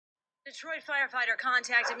Detroit firefighter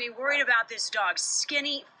contacted me worried about this dog,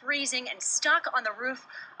 skinny, freezing, and stuck on the roof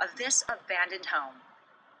of this abandoned home.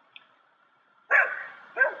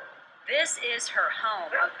 This is her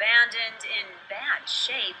home, abandoned, in bad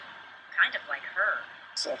shape, kind of like her.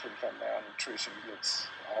 Suffering from malnutrition.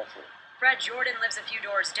 Looks awful. Fred Jordan lives a few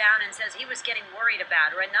doors down and says he was getting worried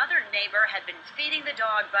about her. Another neighbor had been feeding the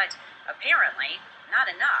dog, but apparently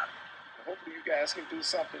not enough. Hopefully you guys can do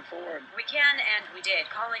something for her. We can, and we did,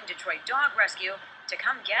 calling Detroit Dog Rescue to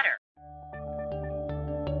come get her.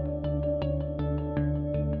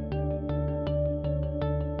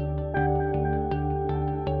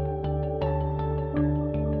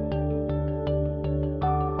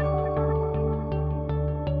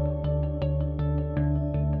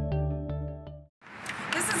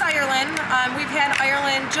 This is Ireland. We've had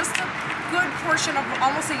Ireland just a good portion of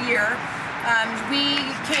almost a year. We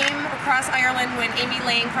came across Ireland when Amy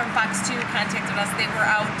Lang from Fox 2 contacted us. They were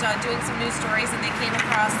out doing some news stories and they came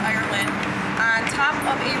across Ireland on top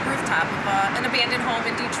of a rooftop of an abandoned home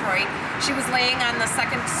in Detroit. She was laying on the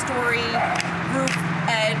second story roof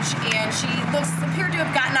edge and she appeared to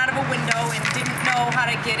have gotten out of a window and didn't know how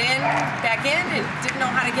to get back in and didn't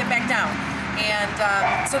know how to get back down.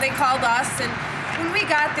 And so they called us, and when we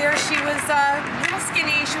got there, she was a little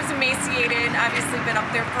skinny, she was emaciated, obviously been up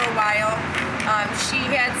there for a while. She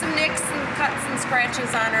had some nicks and cuts and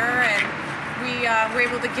scratches on her, and we were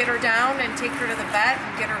able to get her down and take her to the vet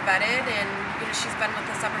and get her vetted, and she's been with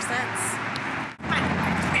us ever since.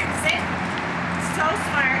 Come here, sit. So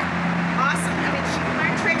smart, awesome. I mean, she can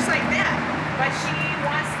learn tricks like that, but she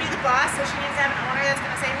wants to be the boss, so she needs to have an owner that's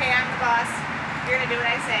going to say, hey, I'm the boss, you're going to do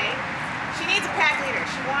what I say. She needs a pack leader.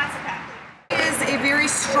 She wants a pack leader. She is a very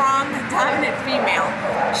strong, dominant female.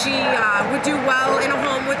 She would do well in a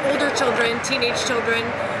home with older children, teenage children,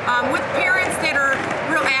 with parents that are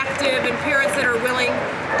real active and parents that are willing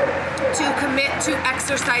to commit to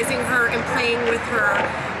exercising her and playing with her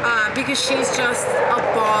because she's just a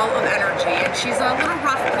ball of energy, and she's a little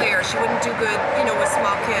rough player. She wouldn't do good, with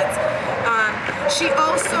small kids. She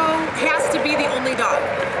also has to be the only dog.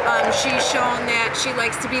 She's shown that she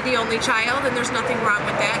likes to be the only child, and there's nothing wrong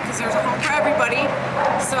with that because there's a home for everybody.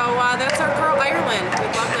 So that's our girl Ireland.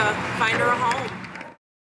 We'd love to find her a home.